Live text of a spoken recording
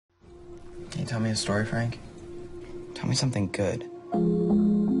Can you tell me a story, Frank? Tell me something good. A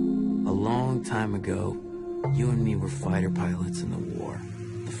long time ago, you and me were fighter pilots in the war.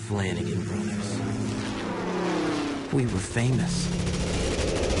 The Flanagan brothers. We were famous.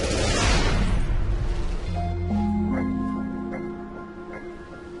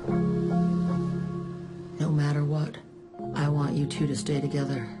 No matter what, I want you two to stay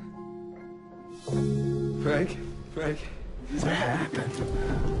together. Frank? What happened?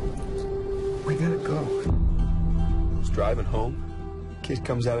 We gotta go. I was driving home. Kid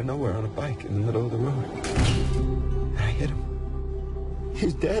comes out of nowhere on a bike in the middle of the road. And I hit him.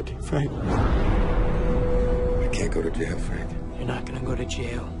 He's dead, Frank. I can't go to jail, Frank. You're not gonna go to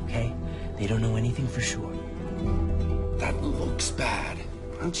jail, okay? They don't know anything for sure. That looks bad.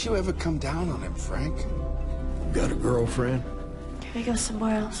 Don't you ever come down on him, Frank? Got a girlfriend? Can we go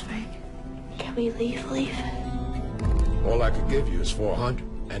somewhere else, Frank? Can we leave? All I could give you is 400,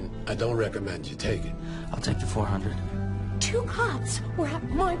 and I don't recommend you take it. I'll take the 400. 2 cops were at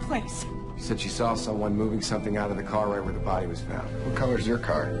my place. She said she saw someone moving something out of the car right where the body was found. What color's your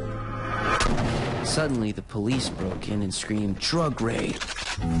car? Suddenly, the police broke in and screamed, "Drug raid!"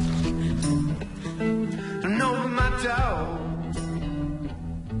 No, my dog.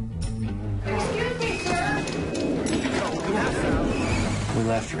 Excuse me, sir. We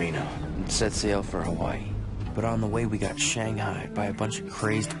left Reno and set sail for Hawaii. But on the way, we got shanghaied by a bunch of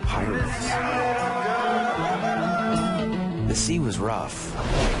crazed pirates. The sea was rough.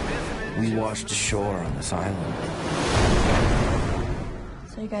 We washed ashore on this island.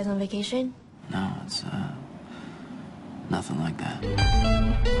 So you guys on vacation? No, it's, nothing like that.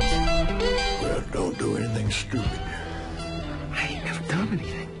 Well, don't do anything stupid. I ain't never done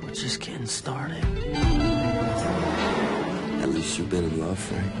anything. We're just getting started. At least you've been in love,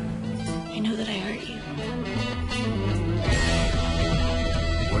 Frank. I know that I hurt you.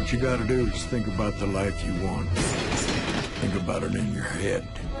 What you gotta do is think about the life you want. Think about it in your head.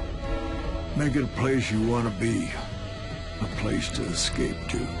 Make it a place you want to be. A place to escape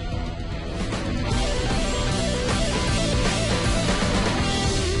to.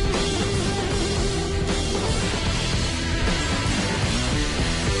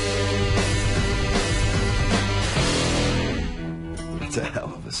 It's a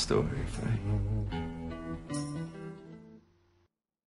hell of a story, Frank.